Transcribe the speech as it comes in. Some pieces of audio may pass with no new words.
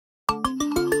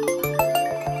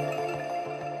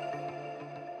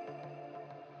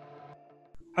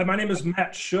Hi, my name is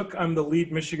Matt Schoch. I'm the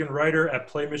lead Michigan writer at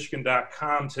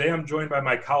PlayMichigan.com. Today I'm joined by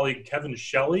my colleague Kevin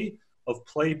Shelly of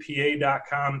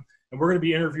PlayPA.com, and we're going to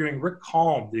be interviewing Rick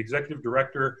Kalm, the executive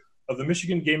director of the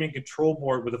Michigan Gaming Control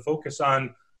Board, with a focus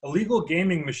on illegal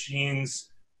gaming machines.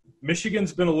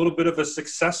 Michigan's been a little bit of a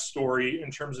success story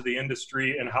in terms of the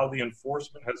industry and how the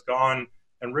enforcement has gone.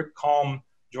 And Rick Kalm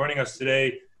joining us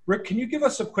today. Rick, can you give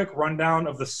us a quick rundown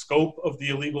of the scope of the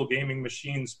illegal gaming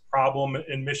machines problem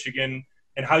in Michigan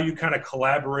and how you kind of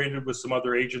collaborated with some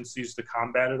other agencies to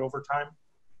combat it over time?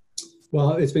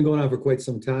 Well, it's been going on for quite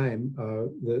some time.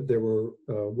 There were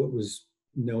what was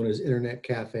known as internet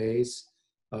cafes,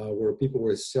 where people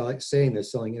were saying they're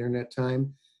selling internet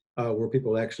time, where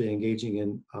people were actually engaging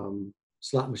in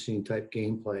slot machine type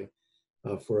gameplay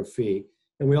for a fee.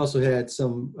 And we also had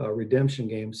some redemption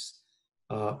games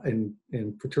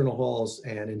in fraternal halls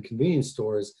and in convenience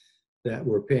stores that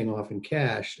were paying off in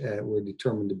cash were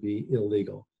determined to be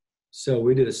illegal. So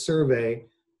we did a survey.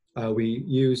 We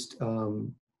used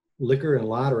liquor and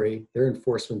lottery, their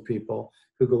enforcement people,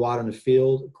 who go out in the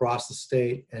field across the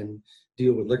state and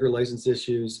deal with liquor license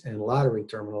issues and lottery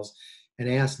terminals, and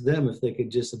asked them if they could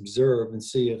just observe and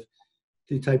see if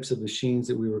the types of machines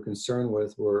that we were concerned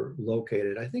with were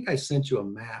located. I think I sent you a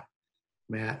map,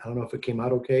 Matt. I don't know if it came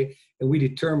out okay. And we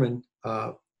determined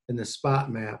in the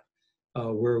spot map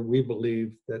where we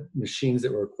believe that machines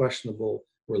that were questionable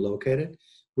were located.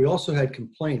 We also had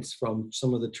complaints from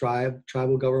some of the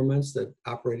tribal governments that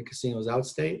operated casinos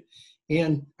outstate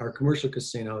and our commercial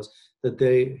casinos that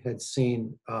they had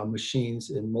seen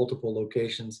machines in multiple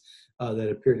locations that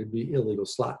appeared to be illegal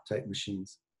slot type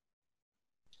machines.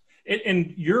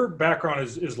 And your background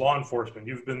is law enforcement.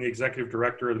 You've been the executive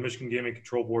director of the Michigan Gaming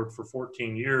Control Board for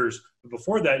 14 years.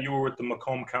 Before that, you were with the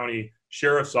Macomb County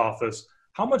Sheriff's Office.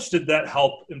 How much did that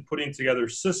help in putting together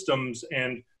systems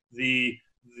and the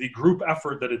group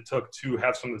effort that it took to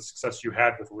have some of the success you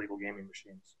had with illegal gaming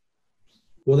machines?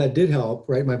 Well, that did help,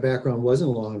 right? My background was in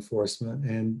law enforcement,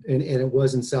 and it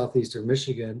was in southeastern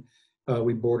Michigan.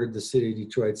 We bordered the city of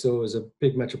Detroit, so it was a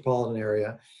big metropolitan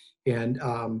area. And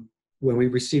when we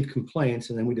received complaints,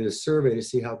 and then we did a survey to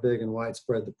see how big and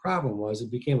widespread the problem was,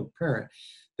 it became apparent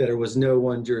that there was no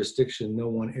one jurisdiction, no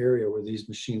one area where these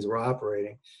machines were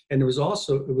operating. And it was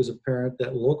apparent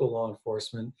that local law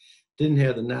enforcement didn't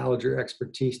have the knowledge or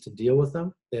expertise to deal with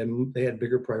them. They had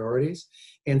bigger priorities.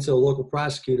 And so local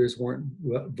prosecutors weren't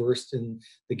versed in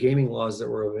the gaming laws that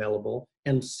were available.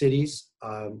 And cities,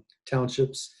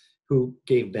 townships who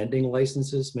gave vending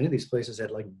licenses, many of these places had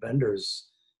like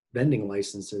vending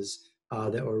licenses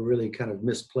that were really kind of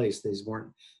misplaced. These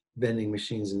weren't vending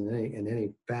machines in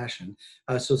any fashion.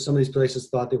 So some of these places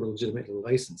thought they were legitimately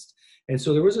licensed. And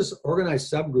so there was this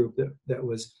organized subgroup that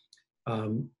was,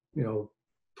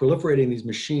 proliferating these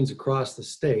machines across the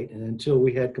state. And until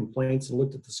we had complaints and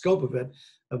looked at the scope of it,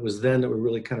 it was then that we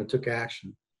really kind of took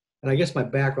action. And I guess my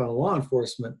background in law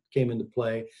enforcement came into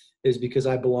play is because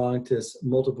I belong to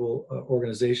multiple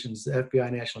organizations, the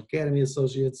FBI National Academy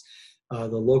Associates, the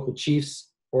local chiefs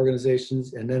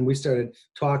organizations, and then we started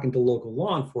talking to local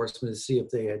law enforcement to see if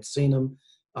they had seen them,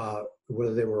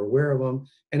 whether they were aware of them.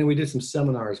 And then we did some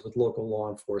seminars with local law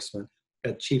enforcement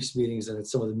at chiefs meetings and at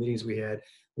some of the meetings we had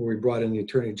where we brought in the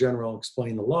attorney general,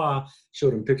 explained the law,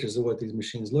 showed them pictures of what these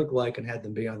machines look like, and had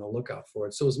them be on the lookout for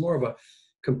it. So it was more of a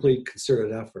complete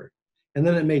concerted effort. And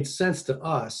then it made sense to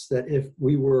us that if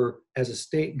we were, as a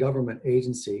state government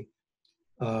agency,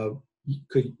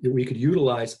 we could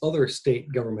utilize other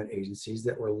state government agencies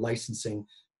that were licensing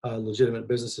legitimate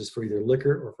businesses for either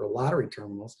liquor or for lottery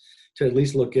terminals to at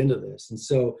least look into this. And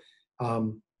so,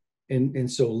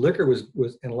 so liquor was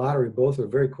and lottery both are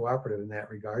very cooperative in that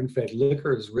regard. In fact,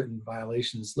 liquor has written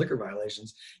liquor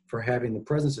violations for having the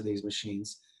presence of these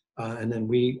machines. And then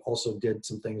we also did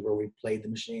some things where we played the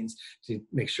machines to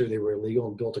make sure they were illegal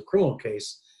and built a criminal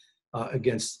case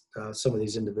against some of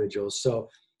these individuals. So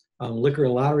liquor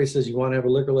and lottery says you want to have a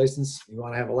liquor license, you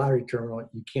want to have a lottery terminal,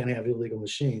 you can't have illegal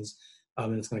machines,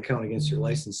 and it's going to count against your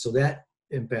license. So that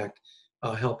impact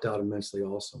helped out immensely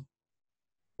also.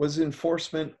 Was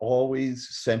enforcement always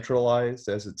centralized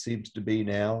as it seems to be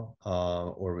now,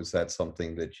 or was that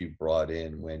something that you brought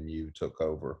in when you took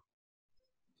over?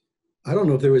 I don't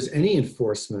know if there was any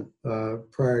enforcement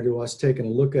prior to us taking a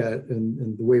look at it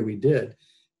in the way we did,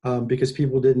 because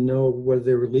people didn't know whether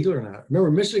they were legal or not. Remember,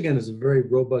 Michigan is a very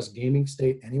robust gaming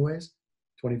state anyways,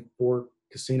 24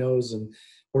 casinos and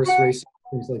horse racing,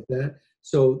 things like that.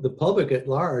 So the public at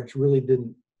large really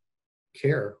didn't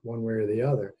care one way or the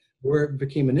other. Where it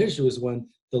became an issue is when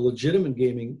the legitimate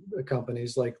gaming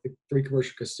companies like the 3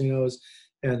 commercial casinos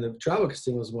And the tribal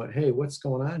casinos went, hey, what's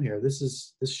going on here? This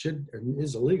is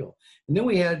illegal. And then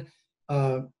we had,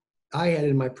 I had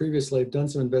in my previous life done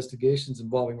some investigations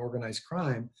involving organized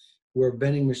crime where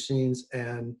vending machines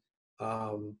and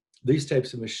these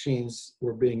types of machines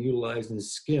were being utilized and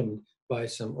skimmed by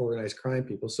some organized crime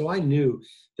people. So I knew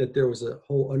that there was a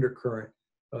whole undercurrent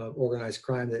of organized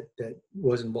crime that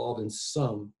was involved in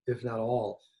some, if not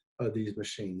all, of these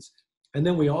machines. And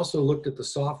then we also looked at the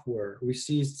software. We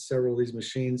seized several of these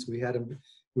machines. We had them,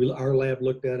 our lab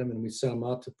looked at them and we sent them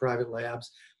out to private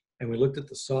labs. And we looked at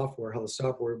the software, how the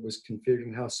software was configured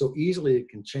and how so easily it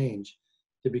can change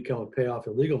to become a payoff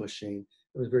illegal machine.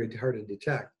 It was very hard to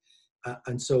detect.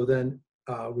 And so then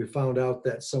we found out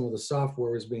that some of the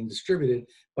software was being distributed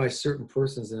by certain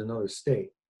persons in another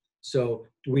state. So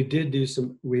we did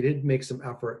make some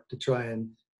effort to try and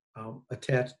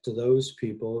attach to those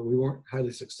people. We weren't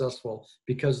highly successful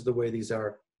because of the way these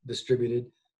are distributed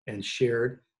and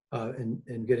shared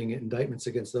and getting indictments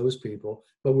against those people.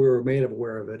 But we were made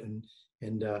aware of it.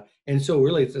 And so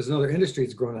really there's another industry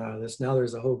that's grown out of this. Now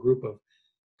there's a whole group of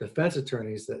defense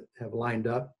attorneys that have lined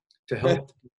up to help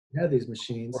have these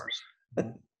machines.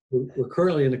 We're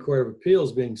currently in the Court of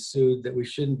Appeals being sued that we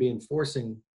shouldn't be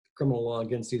enforcing criminal law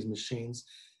against these machines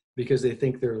because they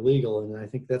think they're illegal. And I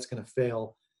think that's going to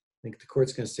fail. I think the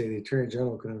court's going to say the Attorney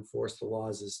General can enforce the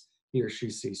laws as he or she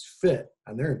sees fit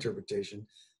on their interpretation.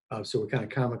 So we kind of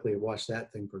comically watch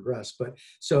that thing progress. But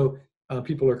so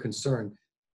people are concerned.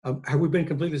 Have we been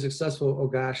completely successful? Oh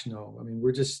gosh, no. I mean,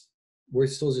 we're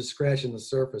still just scratching the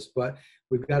surface, but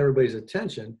we've got everybody's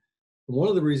attention. And one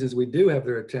of the reasons we do have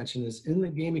their attention is in the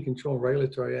Gaming Control and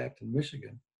Regulatory Act in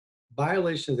Michigan,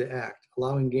 violation of the act,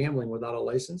 allowing gambling without a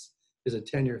license, is a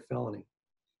 10-year felony.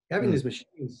 Having these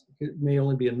machines, it may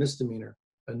only be a misdemeanor,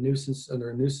 a nuisance under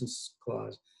a nuisance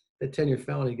clause. That 10-year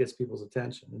felony gets people's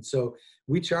attention. And so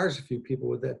we charged a few people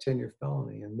with that 10-year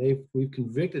felony, and we've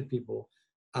convicted people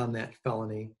on that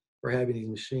felony for having these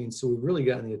machines. So we've really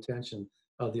gotten the attention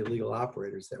of the illegal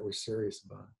operators that we're serious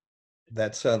about.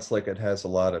 That sounds like it has a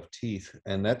lot of teeth.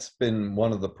 And that's been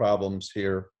one of the problems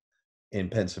here in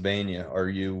Pennsylvania. Are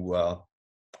you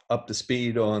up to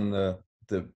speed on the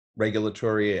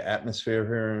regulatory atmosphere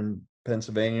here in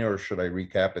Pennsylvania, or should I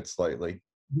recap it slightly?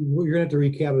 Well, you're going to have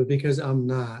to recap it because I'm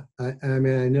not. I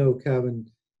mean, I know Kevin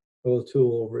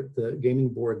O'Toole over at the gaming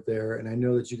board there, and I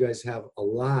know that you guys have a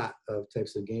lot of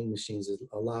types of gaming machines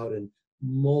allowed in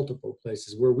multiple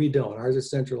places where we don't. Ours is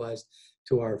centralized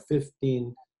to our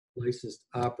 15 licensed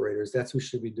operators. That's who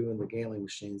should be doing the gambling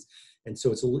machines. And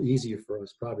so it's a little easier for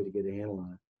us probably to get a handle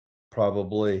on it.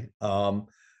 Probably.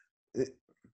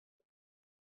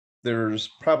 There's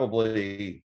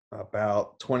probably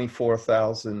about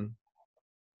 24,000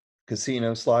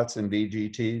 casino slots and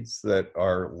VGTs that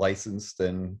are licensed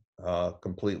and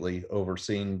completely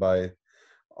overseen by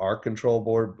our control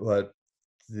board. But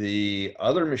the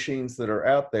other machines that are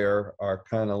out there are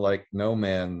kind of like no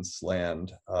man's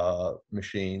land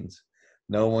machines.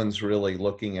 No one's really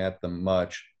looking at them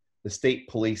much. The state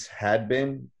police had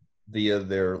been via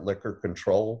their liquor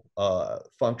control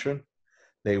function.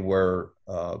 They were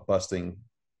busting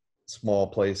small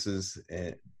places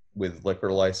with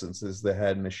liquor licenses that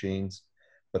had machines,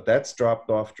 but that's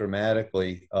dropped off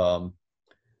dramatically.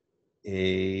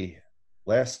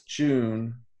 Last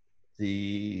June,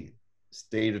 the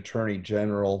state attorney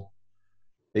general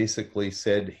basically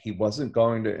said he wasn't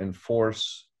going to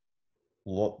enforce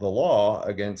the law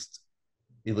against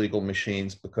illegal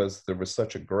machines because there was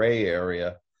such a gray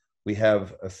area. We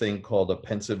have a thing called a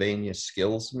Pennsylvania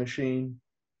skills machine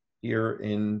here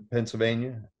in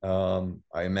Pennsylvania.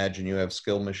 I imagine you have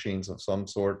skill machines of some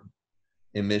sort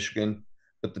in Michigan,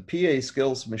 but the PA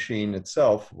skills machine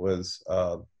itself was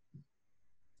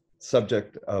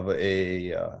subject of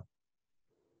a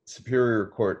Superior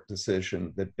Court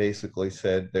decision that basically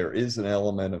said there is an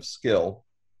element of skill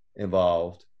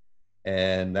involved,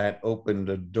 and that opened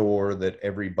a door that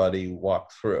everybody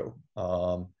walked through.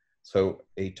 So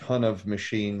a ton of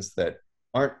machines that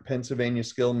aren't Pennsylvania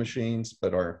skill machines,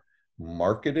 but are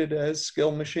marketed as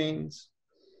skill machines,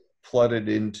 flooded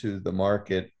into the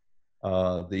market.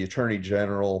 The Attorney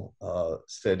General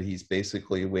said he's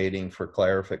basically waiting for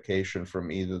clarification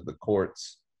from either the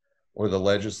courts or the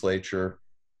legislature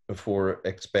before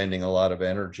expending a lot of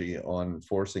energy on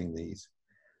enforcing these.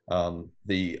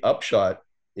 The upshot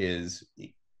is,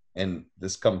 and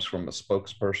this comes from a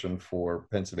spokesperson for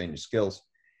Pennsylvania Skills,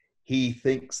 he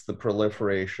thinks the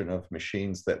proliferation of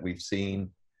machines that we've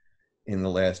seen in the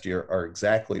last year are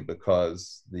exactly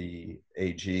because the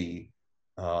AG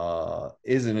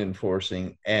isn't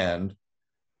enforcing, and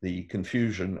the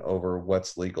confusion over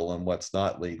what's legal and what's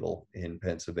not legal in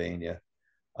Pennsylvania.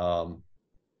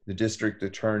 The district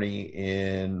attorney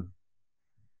in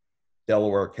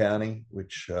Delaware County,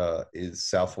 which is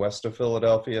southwest of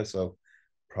Philadelphia, so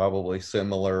probably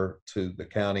similar to the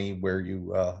county where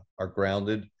you are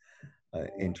grounded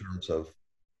in terms of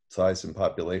size and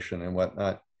population and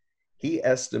whatnot. He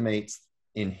estimates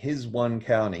in his one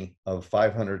county of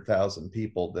 500,000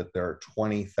 people that there are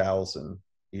 20,000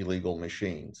 illegal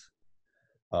machines.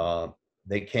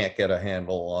 They can't get a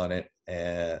handle on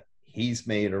it. He's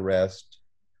made arrests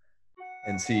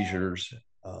and seizures.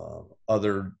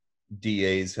 Other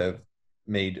DAs have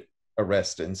made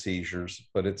arrests and seizures,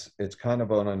 but it's kind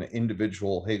of on an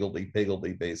individual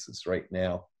higgledy-piggledy basis right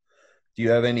now. Do you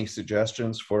have any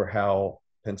suggestions for how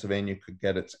Pennsylvania could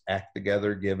get its act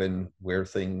together, given where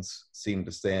things seem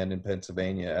to stand in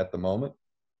Pennsylvania at the moment?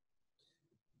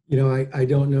 You know, I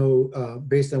don't know.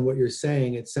 Based on what you're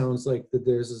saying, it sounds like that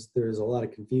there's a lot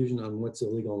of confusion on what's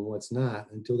illegal and what's not.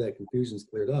 Until that confusion's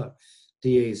cleared up,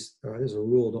 DAs, as a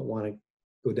rule, don't want to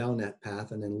go down that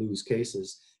path and then lose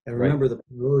cases. And remember, the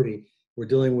priority we're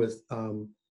dealing with,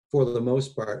 for the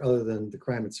most part, other than the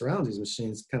crime that surrounds these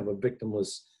machines, kind of a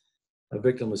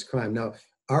victimless crime. Now,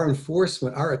 our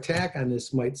enforcement, our attack on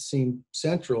this might seem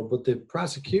central, but the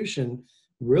prosecution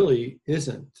really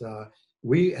isn't.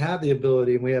 We have the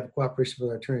ability, and we have cooperation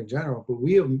with our Attorney General, but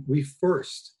we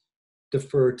first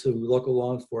defer to local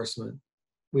law enforcement.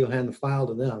 We'll hand the file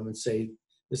to them and say,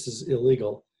 this is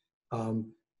illegal,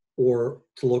 or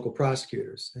to local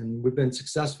prosecutors. And we've been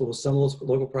successful with some of those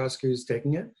local prosecutors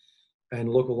taking it and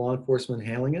local law enforcement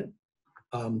handling it.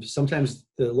 Sometimes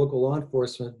the local law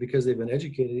enforcement, because they've been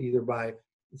educated either by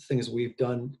things we've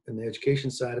done in the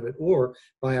education side of it, or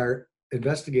by our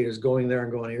investigators going there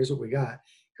and going, here's what we got,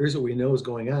 here's what we know is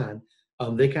going on,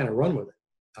 they kind of run with it.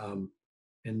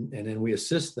 And then we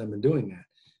assist them in doing that.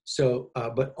 So,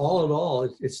 but all in all,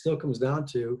 it still comes down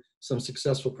to some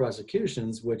successful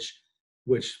prosecutions, which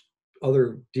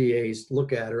other DAs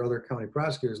look at, or other county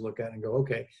prosecutors look at and go,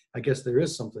 okay, I guess there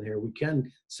is something here we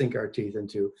can sink our teeth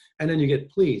into. And then you get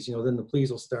pleas, then the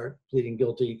pleas will start pleading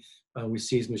guilty. We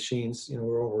seize machines,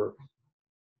 we're over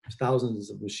thousands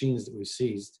of machines that we've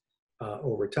seized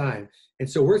over time. And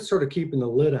so we're sort of keeping the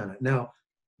lid on it. Now,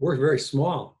 we're very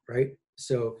small, right?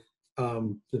 So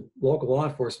the local law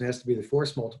enforcement has to be the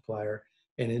force multiplier.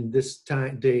 And in this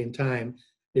day and time,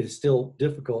 it is still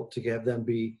difficult to have them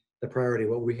be the priority.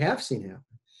 What we have seen happen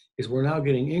is we're now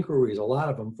getting inquiries, a lot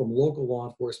of them from local law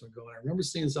enforcement going, I remember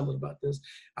seeing something about this.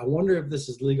 I wonder if this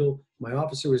is legal. My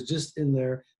officer was just in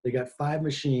there. They got 5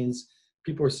 machines.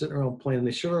 People are sitting around playing.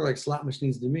 They sure are like slot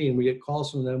machines to me. And we get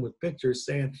calls from them with pictures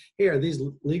saying, hey, are these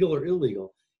legal or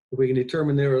illegal? If we can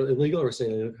determine they're illegal, or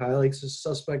say highly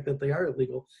suspect that they are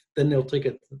illegal, then they'll take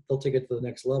it to the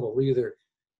next level. We either,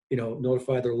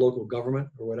 notify their local government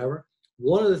or whatever.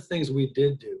 One of the things we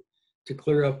did do to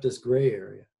clear up this gray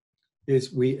area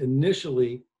is we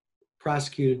initially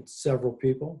prosecuted several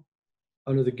people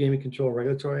under the Gaming Control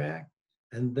Regulatory Act,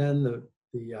 and then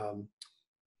we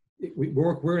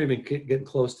weren't even getting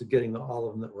close to getting all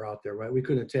of them that were out there, right? We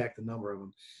couldn't attack the number of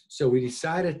them. So we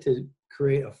decided to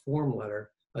create a form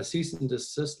letter, a cease and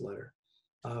desist letter,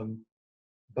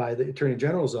 by the Attorney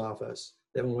General's office,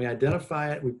 that when we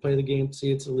identify it, we play the game,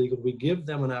 see it's illegal, we give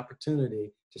them an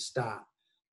opportunity to stop.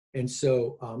 And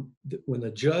so when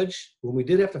we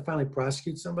did have to finally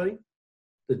prosecute somebody,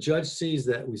 the judge sees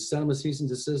that we sent them a cease and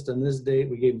desist on this date.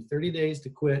 We gave them 30 days to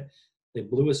quit. They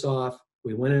blew us off.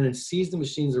 We went in and seized the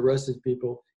machines, arrested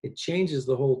people. It changes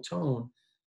the whole tone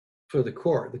for the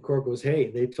court. The court goes,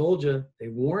 hey, they told you, they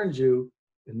warned you,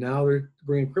 and now they're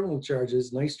bringing criminal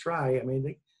charges. Nice try. I mean,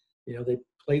 they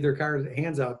played their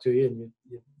hands out to you,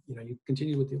 and you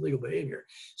continue with the illegal behavior.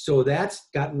 So that's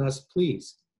gotten us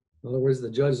pleased. In other words, the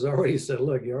judge has already said,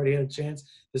 look, you already had a chance.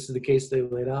 This is the case they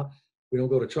laid out. We don't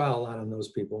go to trial a lot on those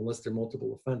people unless they're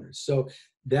multiple offenders. So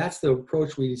that's the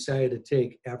approach we decided to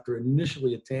take after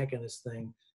initially attacking this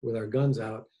thing with our guns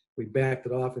out. We backed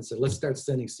it off and said, let's start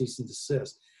sending cease and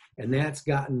desist. And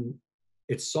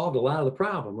it's solved a lot of the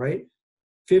problem, right?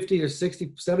 50 or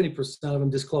 60, 70% of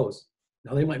them just close.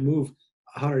 Now they might move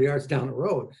 100 yards down the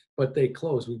road, but they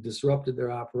close. We've disrupted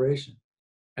their operation.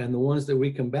 And the ones that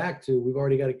we come back to, we've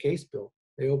already got a case built.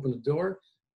 They open the door,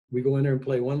 we go in there and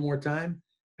play one more time,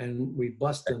 and we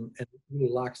bust them, and it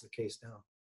really locks the case down.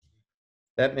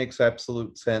 That makes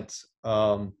absolute sense.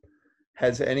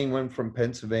 Has anyone from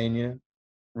Pennsylvania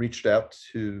reached out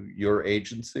to your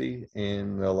agency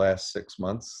in the last 6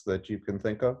 months that you can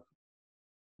think of?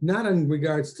 Not in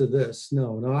regards to this,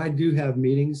 no. No, I do have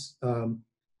meetings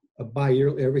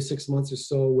bi-yearly, every 6 months or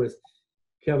so, with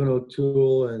Kevin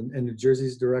O'Toole and New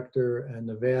Jersey's director and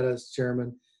Nevada's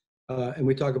chairman. and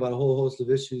we talk about a whole host of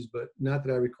issues, but not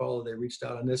that I recall they reached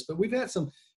out on this. But we've had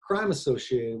some crime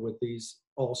associated with these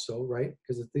also, right?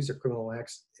 Because these are criminal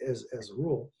acts as a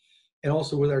rule. And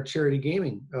also with our charity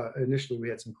gaming, initially we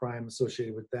had some crime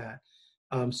associated with that.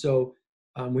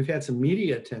 We've had some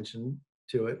media attention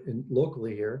to it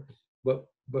locally here, but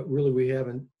really we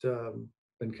haven't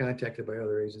been contacted by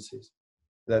other agencies.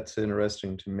 That's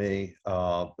interesting to me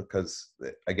because,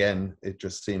 again, it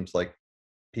just seems like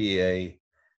PA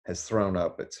has thrown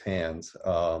up its hands.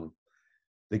 The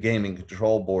Gaming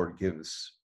Control Board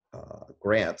gives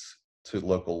grants to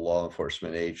local law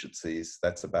enforcement agencies.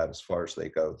 That's about as far as they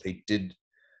go. They did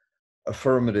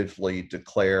affirmatively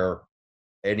declare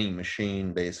any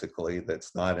machine basically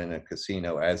that's not in a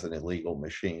casino as an illegal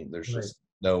machine. There's just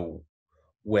no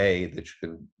way that you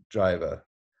can drive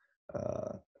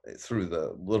through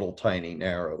the little tiny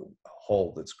narrow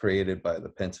hole that's created by the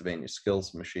Pennsylvania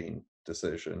skills machine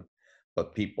decision,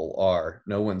 but people are.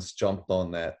 No one's jumped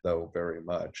on that though very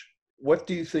much. What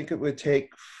do you think it would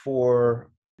take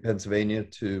for Pennsylvania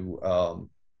to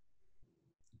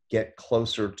get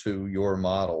closer to your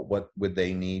model? What would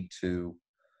they need to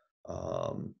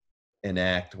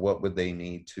enact? What would they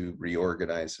need to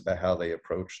reorganize about how they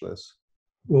approach this?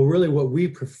 Well, really what we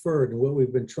preferred and what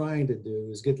we've been trying to do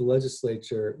is get the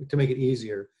legislature to make it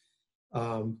easier,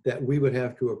 that we would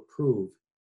have to approve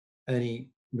any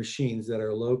machines that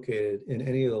are located in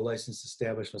any of the licensed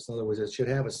establishments. In other words, it should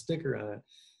have a sticker on it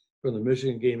from the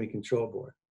Michigan Gaming Control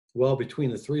Board. Well, between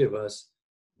the three of us,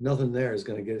 nothing there is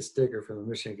going to get a sticker from the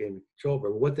Michigan Gaming Control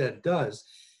Board. What that does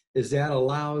is that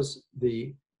allows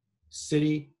the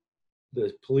city,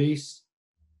 the police,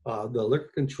 the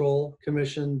Liquor Control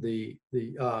Commission, the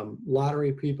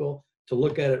lottery people to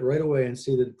look at it right away and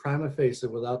see that prima facie,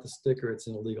 without the sticker, it's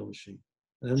an illegal machine.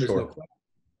 And then there's no question.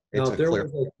 Now, if there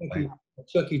was a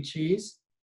Chuck E. Cheese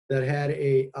that had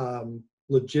a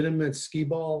legitimate skee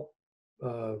ball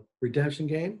redemption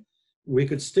game, we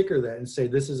could sticker that and say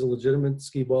this is a legitimate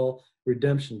skee ball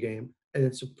redemption game, and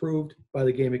it's approved by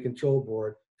the Gaming Control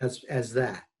Board as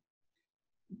that.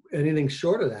 Anything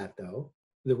short of that, though,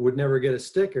 that would never get a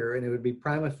sticker, and it would be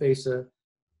prima facie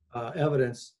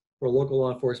evidence for local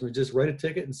law enforcement. Just write a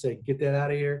ticket and say, get that out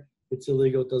of here. It's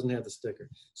illegal. It doesn't have the sticker.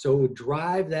 So it would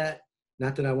drive that,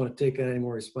 not that I want to take on any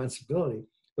more responsibility,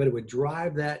 but it would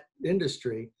drive that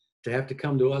industry to have to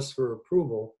come to us for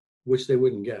approval, which they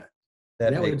wouldn't get.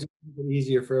 That would make it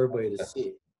easier for everybody to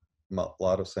see. A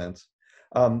lot of sense.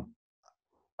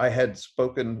 I had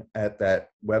spoken at that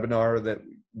webinar that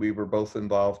we were both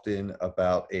involved in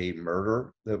about a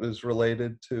murder that was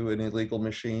related to an illegal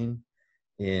machine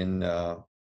in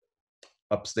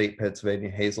upstate Pennsylvania,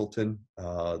 Hazleton.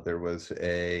 There was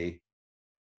a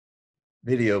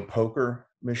video poker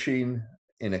machine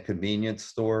in a convenience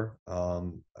store. A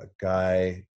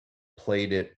guy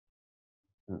played it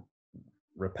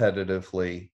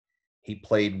repetitively. He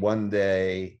played one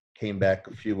day, came back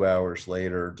a few hours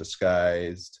later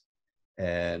disguised,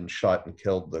 and shot and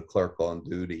killed the clerk on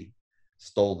duty,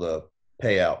 stole the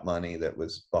payout money that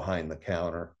was behind the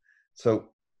counter. So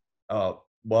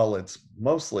while it's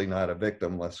mostly not a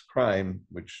victimless crime,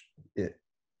 which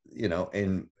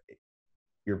in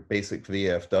your basic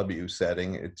VFW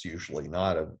setting, it's usually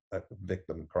not a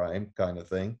victim crime kind of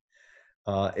thing.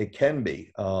 It can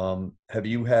be. Have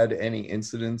you had any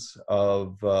incidents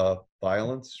of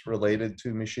violence related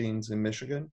to machines in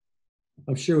Michigan?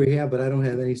 I'm sure we have, but I don't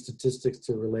have any statistics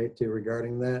to relate to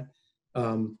regarding that.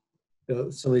 Some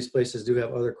of these places do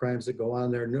have other crimes that go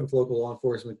on there. If local law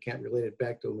enforcement can't relate it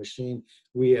back to a machine,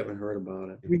 we haven't heard about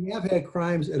it. We have had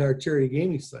crimes at our charity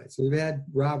gaming sites. We've had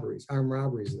robberies, armed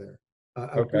robberies there.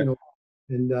 Okay.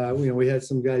 We had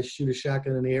some guys shoot a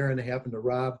shotgun in the air, and they happened to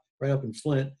rob right up in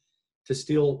Flint to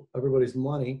steal everybody's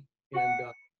money.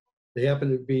 And they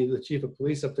happened to be the chief of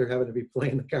police up there, happened to be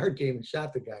playing the card game and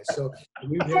shot the guy. So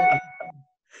we've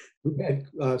had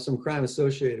some crime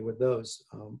associated with those.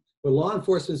 But law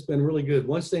enforcement's been really good.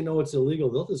 Once they know it's illegal,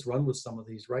 they'll just run with some of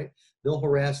these, right? They'll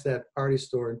harass that party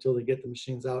store until they get the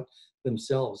machines out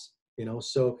themselves,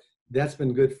 So that's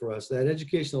been good for us. That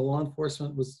education of law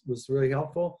enforcement was really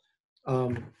helpful.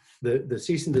 The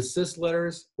cease and desist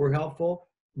letters were helpful,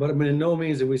 but I mean, in no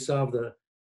means did we solve the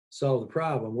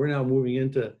problem. We're now moving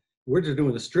into, we're just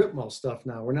doing the strip mall stuff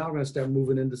now. We're now going to start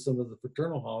moving into some of the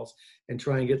fraternal halls and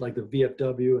try and get like the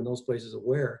VFW and those places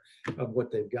aware of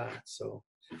what they've got. So,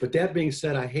 but that being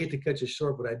said, I hate to cut you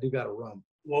short, but I do got to run.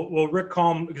 Well, Rick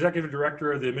Kalm, Executive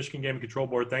Director of the Michigan Gaming Control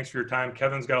Board, thanks for your time.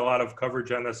 Kevin's got a lot of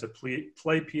coverage on this at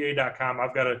PlayPA.com.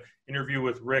 I've got an interview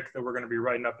with Rick that we're going to be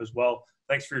writing up as well.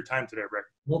 Thanks for your time today, Rick.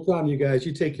 No problem, you guys.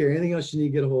 You take care. Anything else you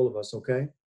need, get a hold of us, okay?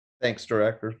 Thanks,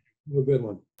 Director. Have a good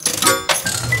one.